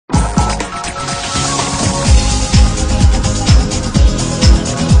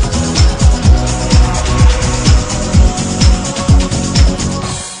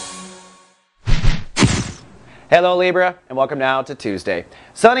Hello Libra, and welcome now to Tuesday.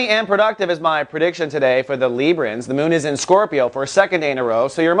 Sunny and productive is my prediction today for the Librans. The moon is in Scorpio for a second day in a row,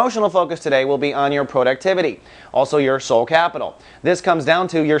 so your emotional focus today will be on your productivity, also your soul capital. This comes down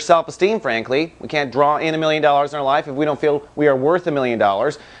to your self-esteem, frankly. We can't draw in $1 million in our life if we don't feel we are worth $1 million.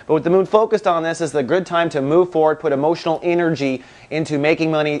 But with the moon focused on this, is the good time to move forward, put emotional energy into making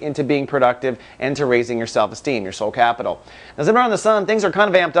money, into being productive, and to raising your self-esteem, your soul capital. Now, Zimmer on the sun, things are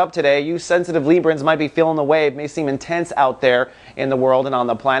kind of amped up today. You sensitive Librans might be feeling the wave. It may seem intense out there in the world and on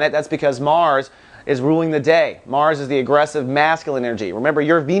the planet. That's because Mars is ruling the day. Mars is the aggressive masculine energy. Remember,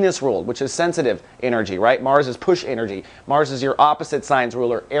 you're Venus ruled, which is sensitive energy, right? Mars is push energy. Mars is your opposite sign's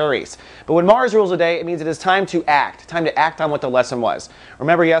ruler, Aries. But when Mars rules the day, it means it is time to act on what the lesson was.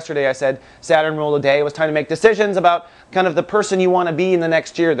 Remember yesterday I said Saturn ruled the day. It was time to make decisions about kind of the person you want to be in the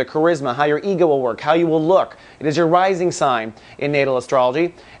next year, the charisma, how your ego will work, how you will look. It is your rising sign in natal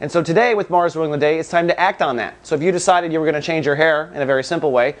astrology. And so today, with Mars ruling the day, it's time to act on that. So if you decided you were going to change your hair in a very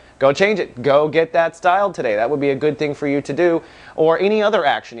simple way, go change it. Go get that styled today. That would be a good thing for you to do. Or any other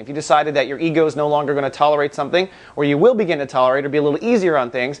action. If you decided that your ego is no longer going to tolerate something, or you will begin to tolerate or be a little easier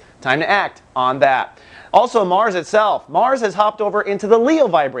on things, time to act on that. Also, Mars itself. Mars has hopped over into the Leo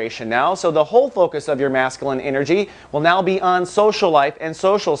vibration now, so the whole focus of your masculine energy will now be on social life and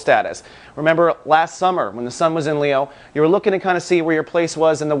social status. Remember last summer when the sun was in Leo, you were looking to kind of see where your place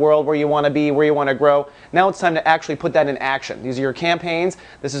was in the world, where you want to be, where you want to grow. Now it's time to actually put that in action. These are your campaigns.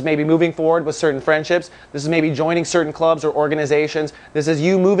 This is maybe moving forward with certain friendships. This is maybe joining certain clubs or organizations. This is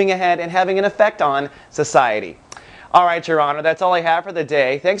you moving ahead and having an effect on society. All right, Your Honor, that's all I have for the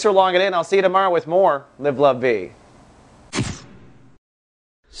day. Thanks for logging in. I'll see you tomorrow with more Live, Love, Be.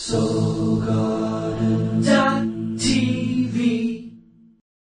 So go.